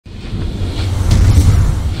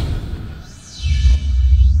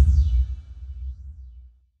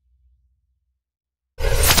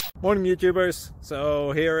Morning YouTubers.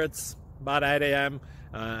 So here it's about 8 a.m.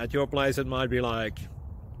 At your place it might be like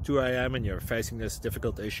 2 a.m. and you're facing this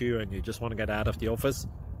difficult issue and you just want to get out of the office.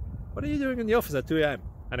 What are you doing in the office at 2 a.m.?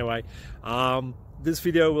 Anyway, this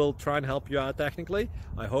video will try and help you out technically.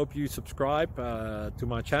 I hope you subscribe to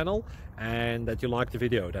my channel and that you like the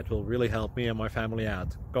video. That will really help me and my family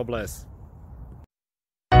out. God bless.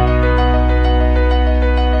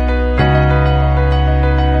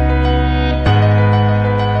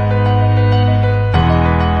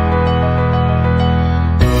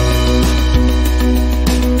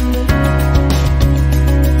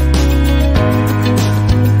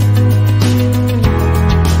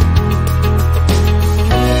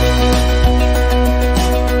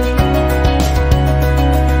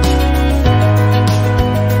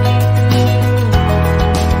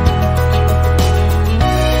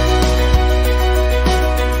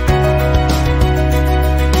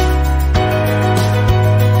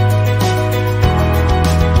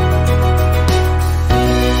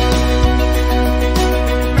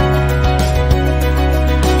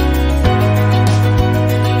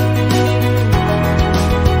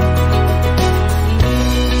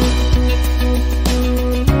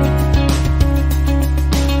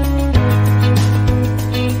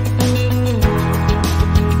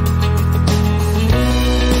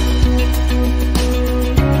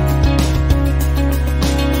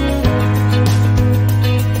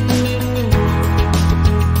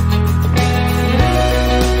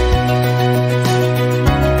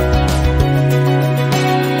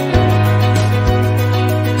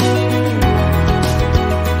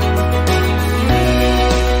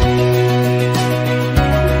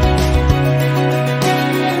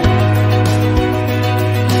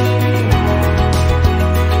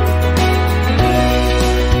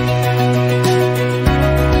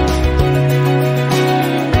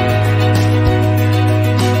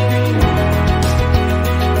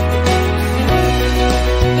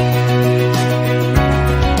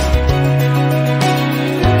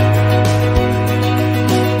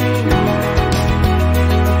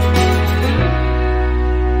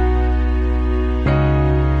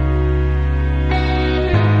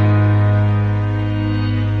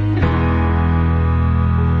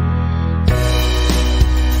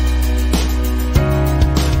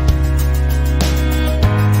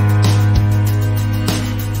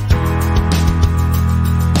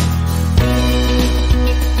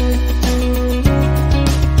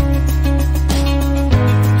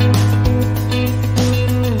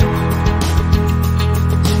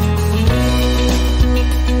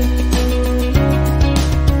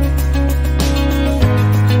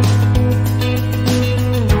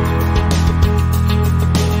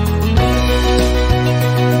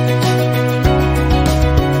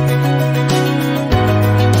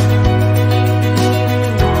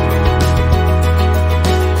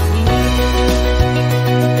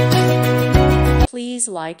 Please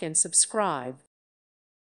like and subscribe.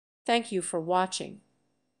 Thank you for watching.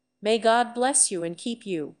 May God bless you and keep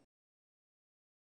you.